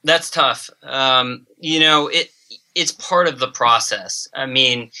 that's tough. It's part of the process. I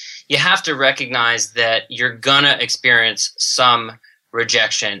mean, you have to recognize that you're going to experience some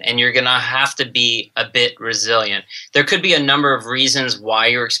rejection and you're going to have to be a bit resilient. There could be a number of reasons why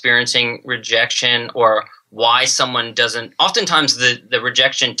you're experiencing rejection or why someone doesn't. Oftentimes, the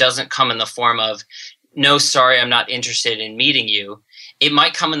rejection doesn't come in the form of, no, sorry, I'm not interested in meeting you. It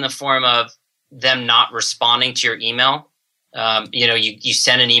might come in the form of them not responding to your email. You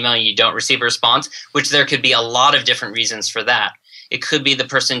send an email and you don't receive a response, which there could be a lot of different reasons for that. It could be the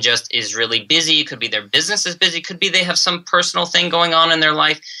person just is really busy. It could be their business is busy. It could be they have some personal thing going on in their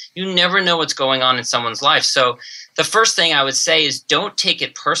life. You never know what's going on in someone's life. So the first thing I would say is don't take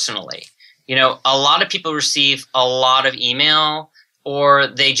it personally. A lot of people receive a lot of email, or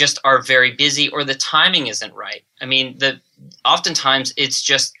they just are very busy, or the timing isn't right. I mean, oftentimes it's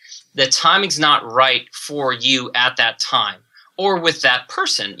just the timing's not right for you at that time or with that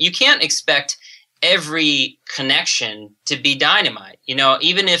person. You can't expect every connection to be dynamite.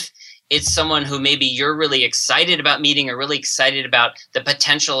 Even if it's someone who maybe you're really excited about meeting or really excited about the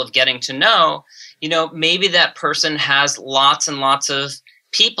potential of getting to know, maybe that person has lots and lots of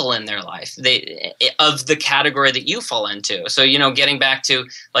people in their life of the category that you fall into. So, getting back to,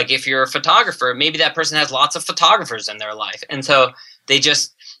 like, if you're a photographer, maybe that person has lots of photographers in their life. And so they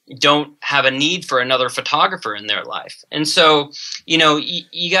just don't have a need for another photographer in their life. And so,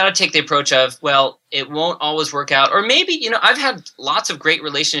 you got to take the approach of, well, it won't always work out. Or maybe, I've had lots of great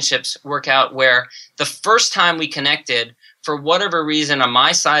relationships work out where the first time we connected, for whatever reason on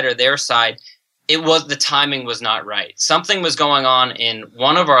my side or their side, the timing was not right. Something was going on in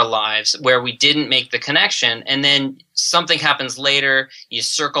one of our lives where we didn't make the connection, and then something happens later. You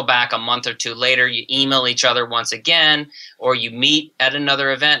circle back a month or two later, you email each other once again, or you meet at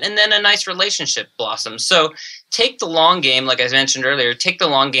another event, and then a nice relationship blossoms. So take the long game, like I mentioned earlier, take the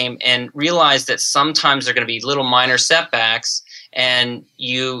long game and realize that sometimes there are going to be little minor setbacks, and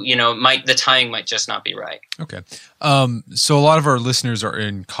the timing might just not be right. Okay. So a lot of our listeners are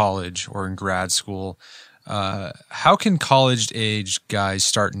in college or in grad school. How can college-age guys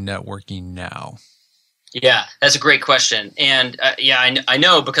start networking now? Yeah, that's a great question. And I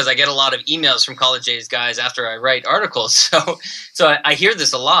know, because I get a lot of emails from college-age guys after I write articles. So I hear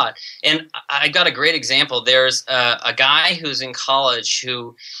this a lot. And I got a great example. There's a guy who's in college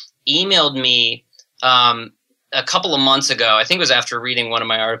who emailed me a couple of months ago. I think it was after reading one of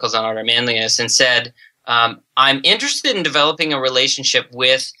my articles on art of manliness, and said, I'm interested in developing a relationship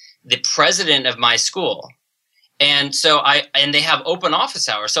with the president of my school. And so they have open office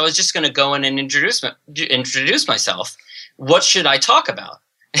hours. So I was just going to go in and introduce myself. What should I talk about?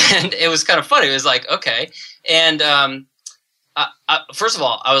 And it was kind of funny. It was like, okay. And first of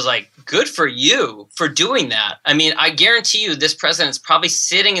all, I was like, good for you for doing that. I mean, I guarantee you this president's probably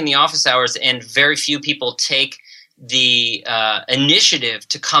sitting in the office hours, and very few people take the initiative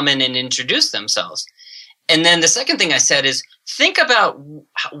to come in and introduce themselves. And then the second thing I said is, think about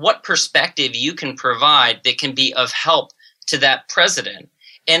what perspective you can provide that can be of help to that president.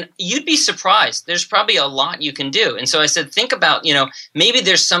 And you'd be surprised. There's probably a lot you can do. And so I said, think about, maybe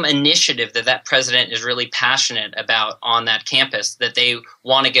there's some initiative that president is really passionate about on that campus that they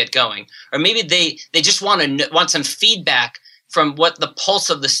want to get going. Or maybe they just want some feedback from what the pulse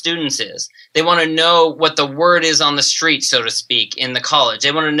of the students is. They want to know what the word is on the street, so to speak, in the college.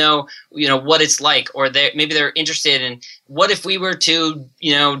 They want to know, what it's like, or maybe they're interested in, what if we were to,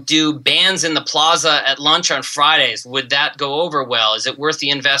 do bands in the plaza at lunch on Fridays? Would that go over well? Is it worth the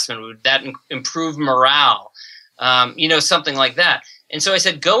investment? Would that improve morale? Something like that. And so I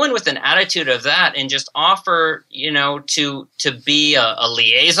said, go in with an attitude of that and just offer, to be a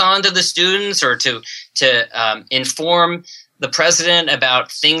liaison to the students, or to inform the president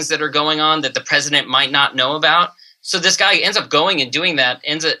about things that are going on that the president might not know about. So this guy ends up going and doing that,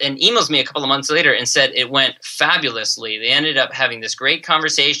 and emails me a couple of months later and said it went fabulously. They ended up having this great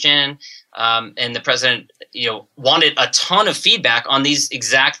conversation, and the president, wanted a ton of feedback on these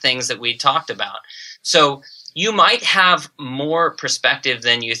exact things that we talked about. So you might have more perspective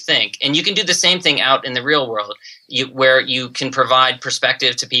than you think. And you can do the same thing out in the real world, where you can provide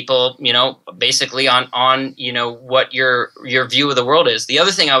perspective to people, basically on what your view of the world is. The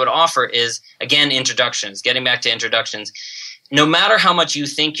other thing I would offer is, again, introductions, getting back to introductions. No matter how much you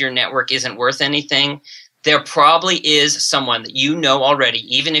think your network isn't worth anything, there probably is someone that you know already,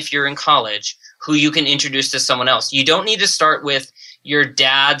 even if you're in college, who you can introduce to someone else. You don't need to start with your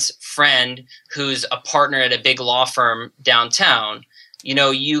dad's friend who's a partner at a big law firm downtown.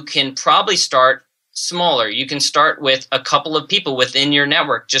 You can probably start smaller. You can start with a couple of people within your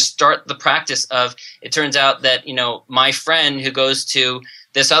network. Just start the practice of, it turns out that, my friend who goes to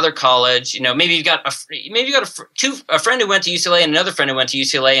this other college, maybe you've got a friend who went to UCLA and another friend who went to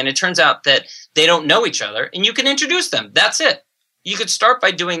UCLA, and it turns out that they don't know each other, and you can introduce them. That's it. You could start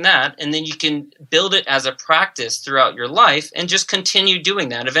by doing that, and then you can build it as a practice throughout your life and just continue doing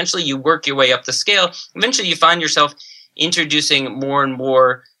that. Eventually you work your way up the scale. Eventually you find yourself introducing more and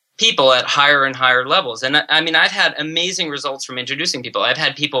more people at higher and higher levels. And I mean, I've had amazing results from introducing people. I've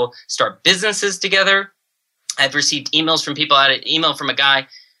had people start businesses together. I've received emails from people. I had an email from a guy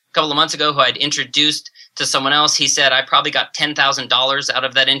a couple of months ago who I'd introduced to someone else. He said, I probably got $10,000 out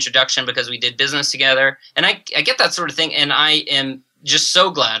of that introduction because we did business together. And I get that sort of thing, and I am just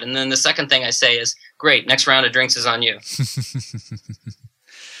so glad. And then the second thing I say is, great, next round of drinks is on you.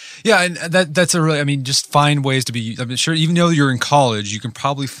 Yeah, and that's a really, I mean, just find ways to be, I'm sure even though you're in college, you can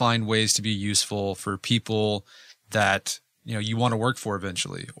probably find ways to be useful for people that, you want to work for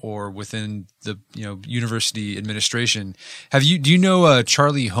eventually, or within the, university administration. Do you know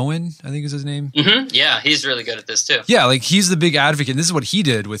Charlie Hohen, I think is his name? Mm-hmm. Yeah, he's really good at this too. Yeah, like he's the big advocate. And this is what he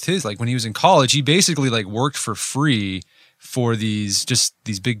did with his, like when he was in college, he basically like worked for free for these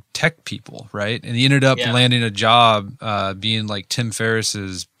big tech people, right? And he ended up landing a job being like Tim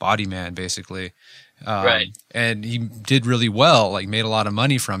Ferriss's body man, basically. Right. And he did really well, like made a lot of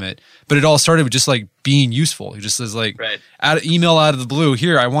money from it. But it all started with just like being useful. He just says like, email out of the blue,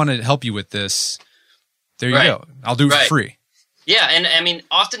 here, I want to help you with this. There you go. I'll do it for free. Yeah, and I mean,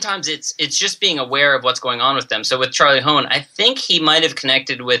 oftentimes it's just being aware of what's going on with them. So with Charlie Hohen, I think he might have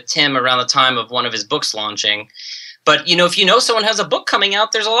connected with Tim around the time of one of his books launching. But, if someone has a book coming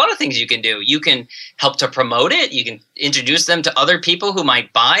out, there's a lot of things you can do. You can help to promote it. You can introduce them to other people who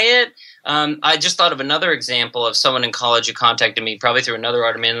might buy it. I just thought of another example of someone in college who contacted me, probably through another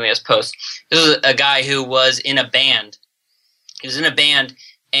Art of Manliness post. This was a guy who was in a band. He was in a band,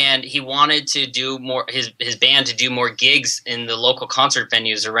 and he wanted to do more, his band to do more gigs in the local concert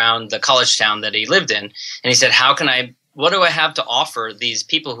venues around the college town that he lived in. And he said, what do I have to offer these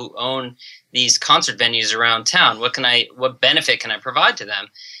people who own these concert venues around town? What benefit can I provide to them?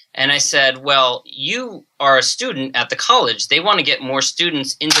 And I said, well, you are a student at the college. They want to get more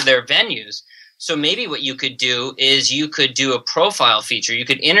students into their venues. So maybe what you could do is you could do a profile feature. You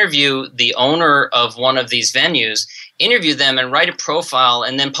could interview the owner of one of these venues, interview them and write a profile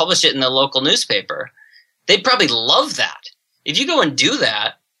and then publish it in the local newspaper. They'd probably love that. If you go and do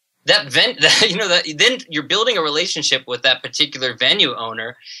that, then you're building a relationship with that particular venue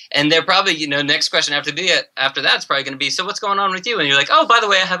owner, and they're probably, next question after that is probably going to be, so what's going on with you? And you're like, oh, by the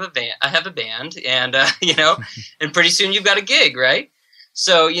way, I have a band, and and pretty soon you've got a gig, right?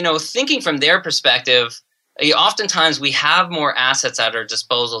 So, thinking from their perspective, oftentimes we have more assets at our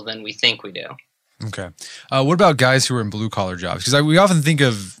disposal than we think we do. Okay. What about guys who are in blue collar jobs? Because we often think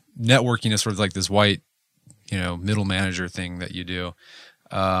of networking as sort of like this white, middle manager thing that you do.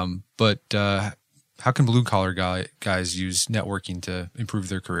 But how can blue collar guys use networking to improve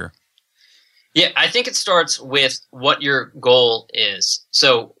their career? Yeah, I think it starts with what your goal is.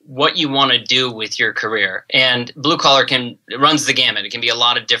 So what you want to do with your career. And blue collar runs the gamut. It can be a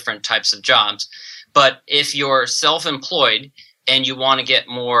lot of different types of jobs. But if you're self-employed and you want to get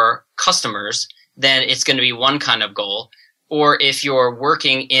more customers, then it's going to be one kind of goal. Or if you're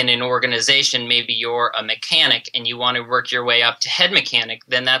working in an organization, maybe you're a mechanic and you want to work your way up to head mechanic,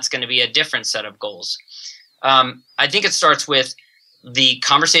 then that's going to be a different set of goals. I think it starts with the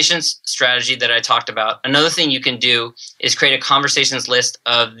conversations strategy that I talked about. Another thing you can do is create a conversations list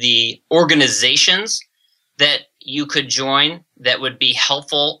of the organizations that you could join that would be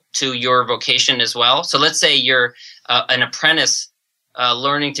helpful to your vocation as well. So let's say you're an apprentice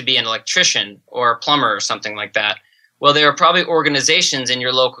learning to be an electrician or a plumber or something like that. Well, there are probably organizations in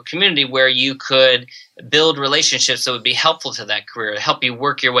your local community where you could build relationships that would be helpful to that career, help you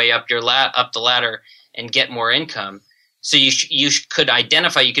work your way up up the ladder and get more income. So you could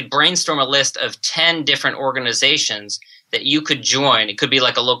brainstorm a list of 10 different organizations that you could join. It could be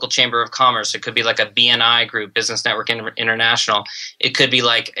like a local chamber of commerce. It could be like a BNI group, Business Network International. It could be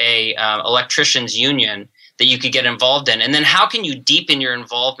like a electricians union that you could get involved in. And then how can you deepen your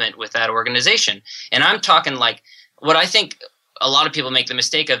involvement with that organization? And I'm talking like, what I think a lot of people make the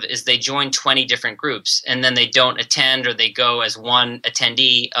mistake of is they join 20 different groups and then they don't attend, or they go as one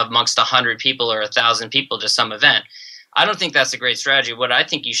attendee amongst 100 people or 1,000 people to some event. I don't think that's a great strategy. What I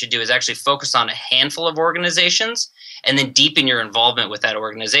think you should do is actually focus on a handful of organizations and then deepen your involvement with that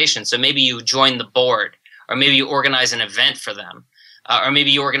organization. So maybe you join the board, or maybe you organize an event for them, or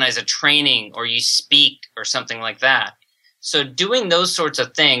maybe you organize a training or you speak or something like that. So doing those sorts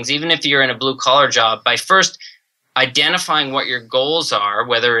of things, even if you're in a blue collar job, by first identifying what your goals are,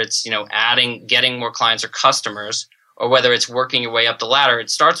 whether it's, getting more clients or customers, or whether it's working your way up the ladder, it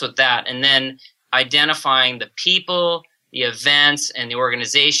starts with that. And then identifying the people, the events, and the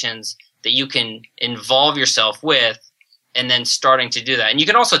organizations that you can involve yourself with, and then starting to do that. And you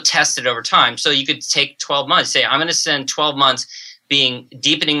can also test it over time. So you could take 12 months, say, I'm going to spend 12 months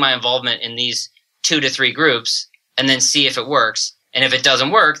deepening my involvement in these 2 to 3 groups, and then see if it works. And if it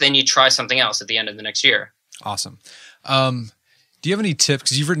doesn't work, then you try something else at the end of the next year. Awesome. Do you have any tips?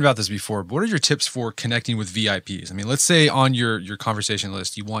 Because you've written about this before, but what are your tips for connecting with VIPs? I mean, let's say on your conversation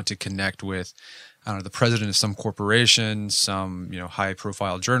list, you want to connect with, I don't know, the president of some corporation, some, high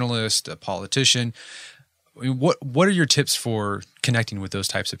profile journalist, a politician. I mean, what are your tips for connecting with those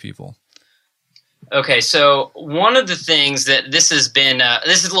types of people? Okay. So one of the things that this is a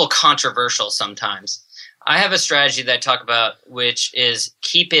little controversial sometimes. I have a strategy that I talk about, which is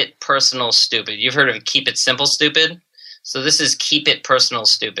keep it personal stupid. You've heard of keep it simple stupid. So this is keep it personal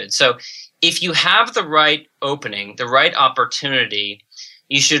stupid. So if you have the right opening, the right opportunity,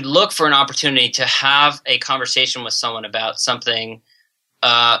 you should look for an opportunity to have a conversation with someone about something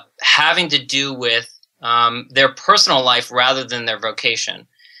having to do with their personal life rather than their vocation.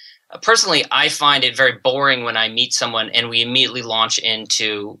 Personally, I find it very boring when I meet someone and we immediately launch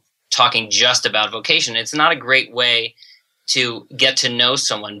into talking just about vocation. It's not a great way to get to know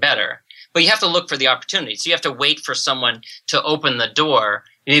someone better. But you have to look for the opportunity. So you have to wait for someone to open the door.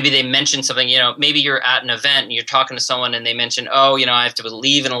 Maybe they mention something, maybe you're at an event and you're talking to someone and they mention, I have to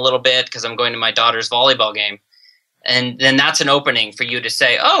leave in a little bit because I'm going to my daughter's volleyball game. And then that's an opening for you to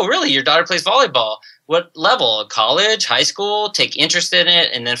say, oh, really? Your daughter plays volleyball. What level? College, high school? Take interest in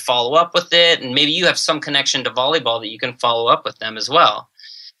it and then follow up with it. And maybe you have some connection to volleyball that you can follow up with them as well.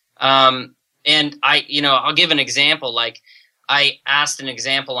 And I'll give an example. Like I asked an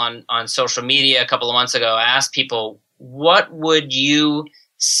example on social media a couple of months ago. I asked people, what would you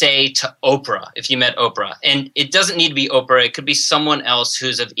say to Oprah if you met Oprah? And it doesn't need to be Oprah. It could be someone else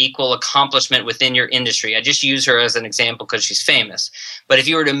who's of equal accomplishment within your industry. I just use her as an example because she's famous. But if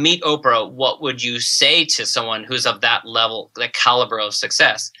you were to meet Oprah, what would you say to someone who's of that level, that caliber of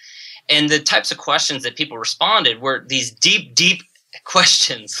success? And the types of questions that people responded were these deep, deep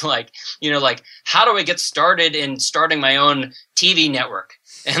questions like how do I get started in starting my own TV network?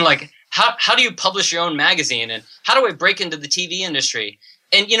 And like, how do you publish your own magazine? And how do I break into the TV industry?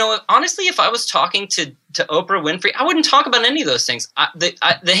 And, honestly, if I was talking to Oprah Winfrey, I wouldn't talk about any of those things.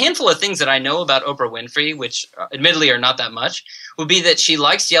 The handful of things that I know about Oprah Winfrey, which admittedly are not that much, would be that she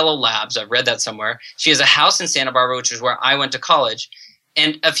likes yellow labs. I've read that somewhere. She has a house in Santa Barbara, which is where I went to college,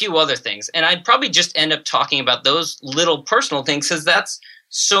 and a few other things. And I'd probably just end up talking about those little personal things because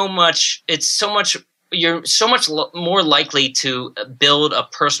you're so much more likely to build a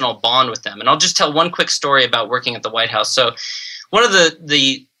personal bond with them. And I'll just tell one quick story about working at the White House. So one of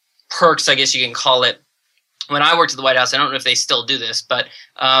the perks, I guess you can call it, when I worked at the White House, I don't know if they still do this, but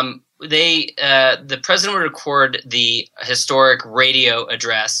the president would record the historic radio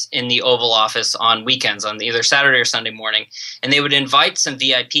address in the Oval Office on weekends, on either Saturday or Sunday morning, and they would invite some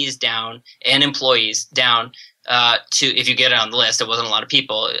VIPs down and employees down to, if you get it on the list, it wasn't a lot of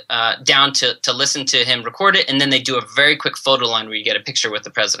people, down to listen to him record it, and then they do a very quick photo line where you get a picture with the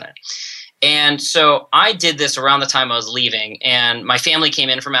president. And so I did this around the time I was leaving, and my family came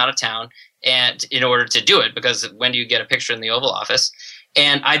in from out of town and in order to do it, because when do you get a picture in the Oval Office?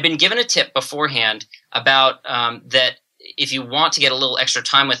 And I'd been given a tip beforehand about that if you want to get a little extra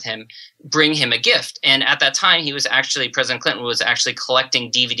time with him, bring him a gift. And at that time, President Clinton was actually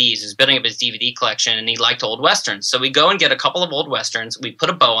collecting DVDs. He was building up his DVD collection, and he liked old Westerns. So we go and get a couple of old Westerns. We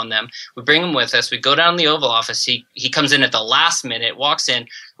put a bow on them. We bring them with us. We go down to the Oval Office. He comes in at the last minute, walks in,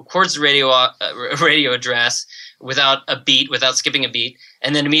 records the radio address without a beat, without skipping a beat,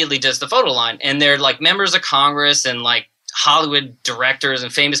 and then immediately does the photo line. And they're like members of Congress and like Hollywood directors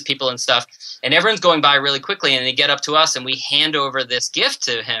and famous people and stuff. And everyone's going by really quickly, and they get up to us, and we hand over this gift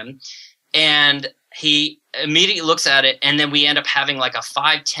to him, and he immediately looks at it, and then we end up having like a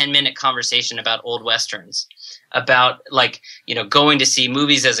 5-10 minute conversation about old Westerns, about like, going to see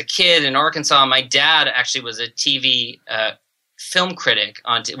movies as a kid in Arkansas. My dad actually was a TV film critic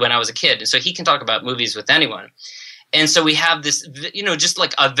when I was a kid, and so he can talk about movies with anyone. And so we have this, just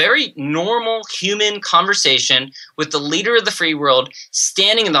like a very normal human conversation with the leader of the free world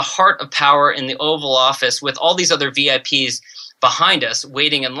standing in the heart of power in the Oval Office with all these other VIPs behind us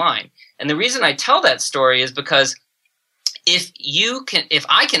waiting in line. And the reason I tell that story is because if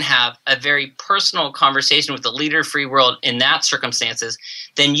I can have a very personal conversation with the leader of free world in that circumstances,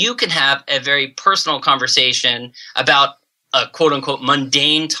 then you can have a very personal conversation about a quote unquote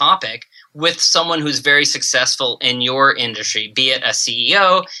mundane topic with someone who's very successful in your industry, be it a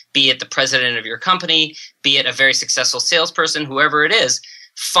CEO, be it the president of your company, be it a very successful salesperson, whoever it is.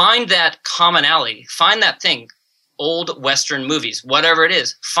 Find that commonality, find that thing, old Western movies, whatever it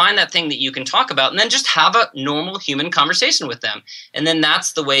is, find that thing that you can talk about, and then just have a normal human conversation with them. And then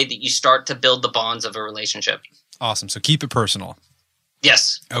that's the way that you start to build the bonds of a relationship. Awesome. So keep it personal.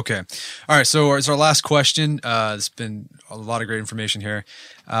 Yes. Okay. All right. So it's our last question. It's been a lot of great information here.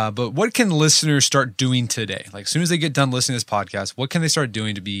 But what can listeners start doing today? Like as soon as they get done listening to this podcast, what can they start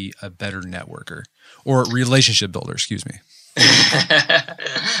doing to be a better networker or relationship builder? Excuse me.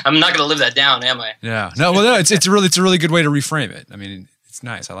 I'm not going to live that down, am I? Yeah. No. Well, no. It's a really good way to reframe it. I mean, it's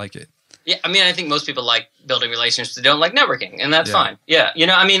nice. I like it. Yeah, I mean, I think most people like building relationships that don't like networking, and that's fine. Yeah,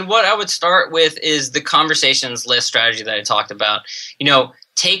 I mean, what I would start with is the conversations list strategy that I talked about.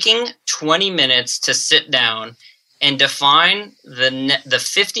 Taking 20 minutes to sit down and define the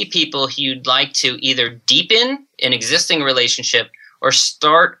 50 people who you'd like to either deepen an existing relationship or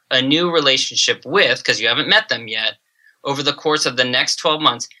start a new relationship with, because you haven't met them yet, over the course of the next 12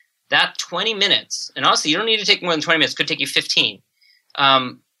 months. That 20 minutes, and honestly, you don't need to take more than 20 minutes. It could take you 15.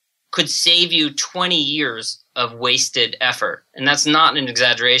 Could save you 20 years of wasted effort. And that's not an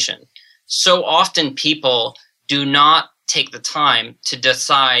exaggeration. So often people do not take the time to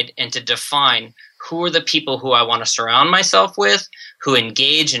decide and to define who are the people who I want to surround myself with, who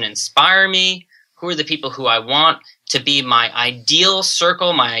engage and inspire me, who are the people who I want to be my ideal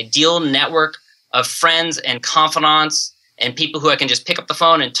circle, my ideal network of friends and confidants and people who I can just pick up the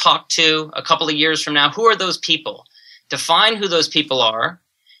phone and talk to a couple of years from now. Who are those people? Define who those people are,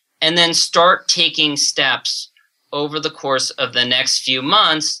 and then start taking steps over the course of the next few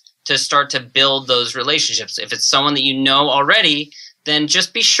months to start to build those relationships. If it's someone that you know already, then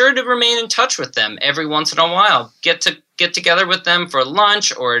just be sure to remain in touch with them every once in a while. Get together with them for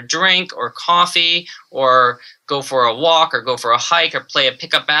lunch or a drink or coffee, or go for a walk or go for a hike or play a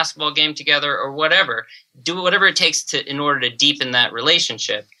pickup basketball game together or whatever. Do whatever it takes in order to deepen that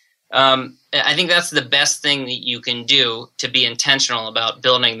relationship. I think that's the best thing that you can do to be intentional about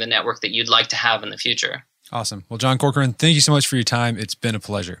building the network that you'd like to have in the future. Awesome. Well, John Corcoran, thank you so much for your time. It's been a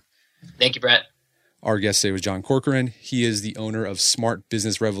pleasure. Thank you, Brett. Our guest today was John Corcoran. He is the owner of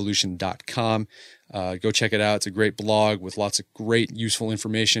smartbusinessrevolution.com. Go check it out. It's a great blog with lots of great, useful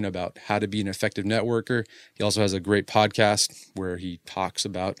information about how to be an effective networker. He also has a great podcast where he talks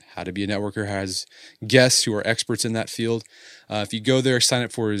about how to be a networker, has guests who are experts in that field. If you go there, sign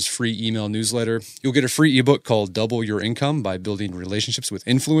up for his free email newsletter, you'll get a free ebook called Double Your Income by Building Relationships with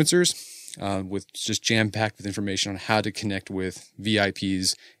Influencers, with just jam-packed with information on how to connect with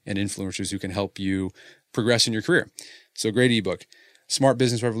VIPs and influencers who can help you progress in your career. So great ebook.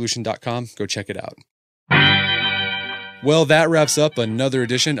 smartbusinessrevolution.com. Go check it out. Well, that wraps up another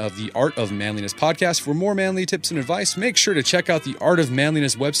edition of the Art of Manliness podcast. For more manly tips and advice, make sure to check out the Art of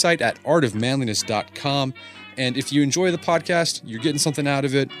Manliness website at artofmanliness.com. And if you enjoy the podcast, you're getting something out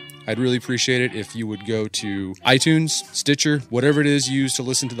of it, I'd really appreciate it if you would go to iTunes, Stitcher, whatever it is you use to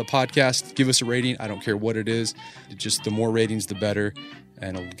listen to the podcast. Give us a rating. I don't care what it is. Just the more ratings, the better.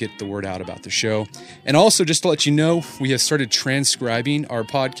 And it'll get the word out about the show. And also, just to let you know, we have started transcribing our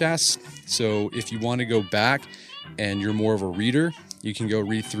podcasts. So if you want to go back and you're more of a reader, you can go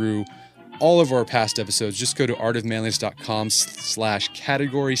read through all of our past episodes. Just go to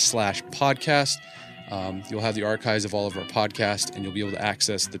artofmanliness.com/category/podcast. You'll have the archives of all of our podcasts, and you'll be able to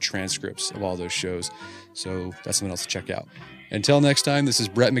access the transcripts of all those shows. So that's something else to check out. Until next time, this is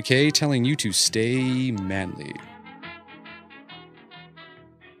Brett McKay telling you to stay manly.